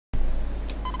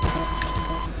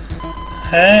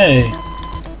Hey!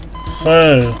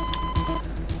 So...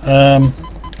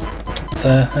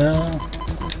 the hell?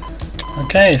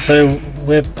 Okay, so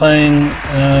we're playing,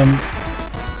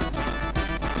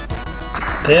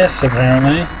 this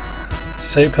apparently.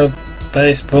 Super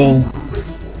Baseball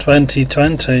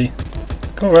 2020.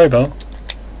 Cool robot.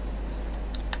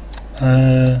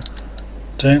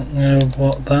 Don't know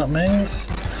what that means.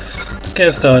 Let's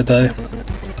get started though.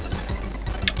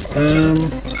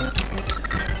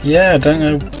 Yeah, I don't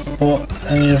know what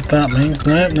any of that means.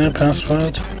 Nope, no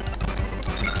password.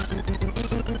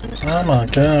 Oh my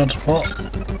god,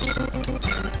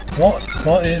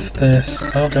 what is this?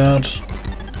 Oh god.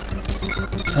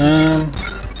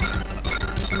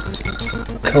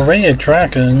 Korea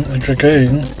Dragoon,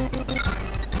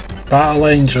 Battle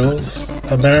Angels,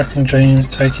 American Dreams,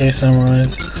 Tokyo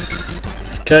Samurais.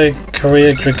 Let's go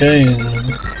Korea Dragoons.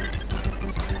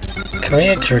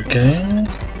 Korea Dragoon?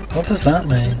 What does that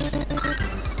mean?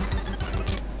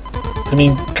 Do you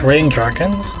mean Korean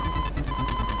dragons?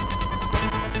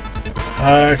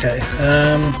 Okay,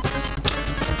 I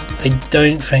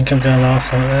don't think I'm going to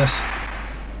last like this.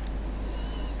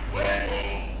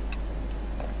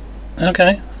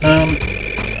 Okay,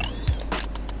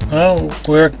 well,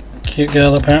 we're a cute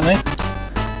girl apparently.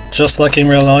 Just like in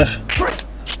real life.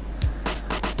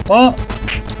 What?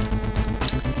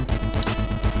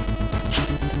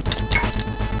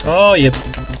 Oh, you...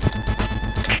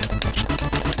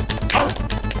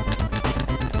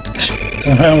 Don't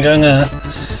know where I'm going there.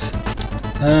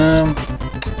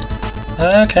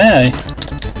 Okay.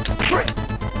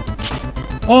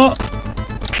 What?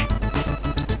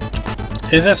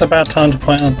 Is this a bad time to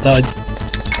point out that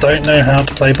I don't know how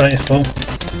to play baseball?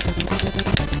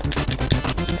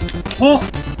 What?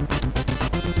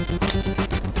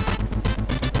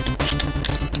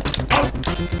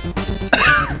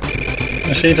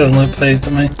 She doesn't look pleased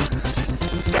at me.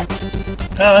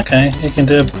 Oh, okay. You can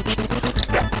do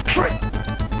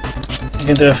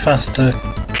a faster.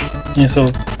 You sort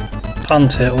of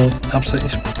punt it or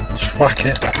absolutely whack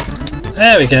it.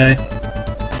 There we go.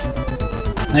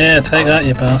 Yeah, take that,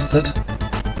 you bastard.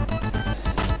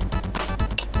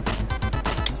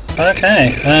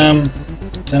 Okay,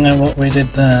 don't know what we did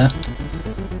there.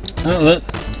 Oh look,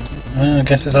 well, I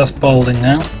guess it's us bowling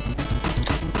now.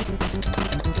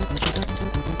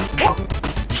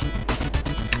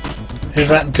 Is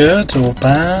that good or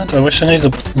bad? I wish I knew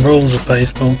the rules of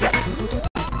baseball.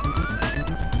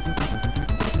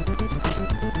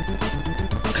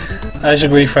 I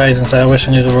should rephrase and say I wish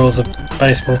I knew the rules of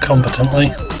baseball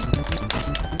competently.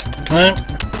 No.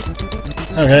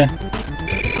 Okay.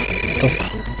 What the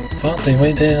fuck did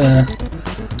we do there?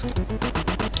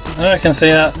 Oh, I can see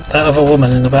that other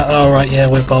woman in the back. Oh right, yeah,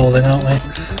 we're bowling, aren't we?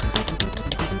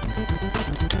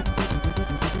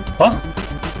 What?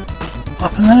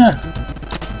 What happened there?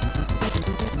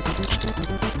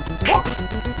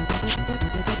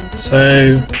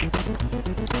 So, I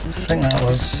think that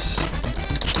was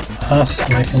us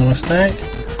making a mistake.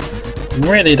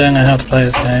 Really don't know how to play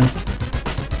this game.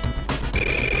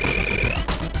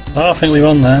 Oh, I think we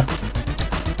won there.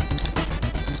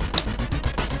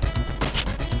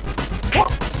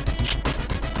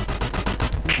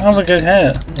 That was a good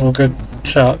hit, or good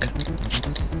chuck.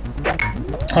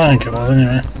 I think it was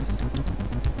anyway.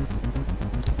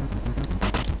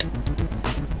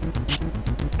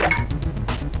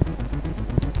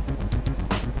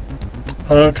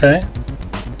 Okay.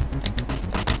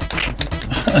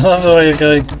 I love the way you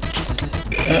go.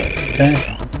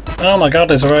 Okay. Oh my god,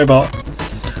 there's a robot.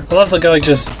 I love the guy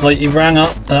just, like, he rang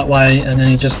up that way and then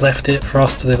he just left it for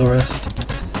us to do the rest.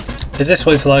 Is this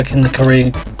what it's like in the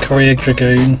Korea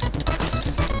Dragoon?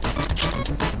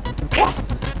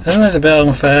 Isn't this a bit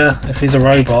unfair? If he's a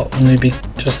robot, wouldn't he be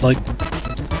just like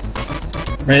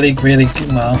really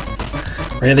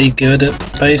good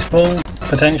at baseball,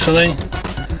 potentially?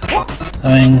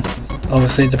 I mean,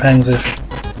 obviously it depends if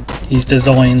he's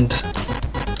designed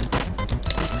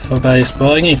for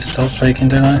baseball. I need to stop speaking,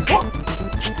 don't I?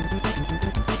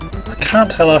 I can't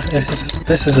tell if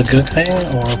this is a good thing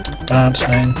or a bad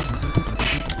thing.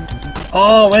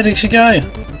 Oh, where did she go?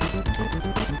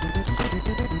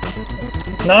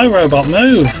 No, robot,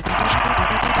 move!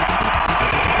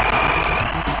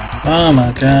 Oh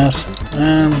my god.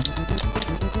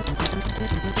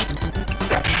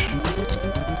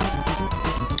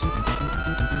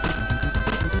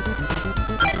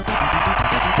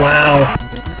 Wow.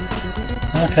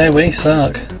 Okay, we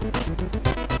suck.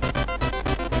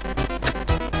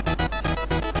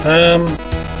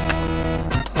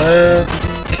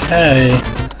 Okay.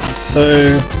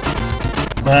 So,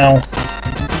 wow.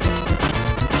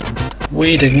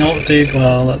 We did not do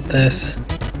well at this.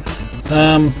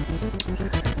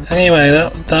 Anyway,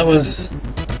 that was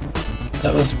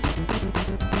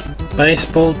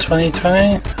Baseball 2020?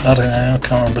 I don't know, I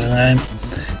can't remember the name.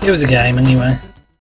 It was a game anyway.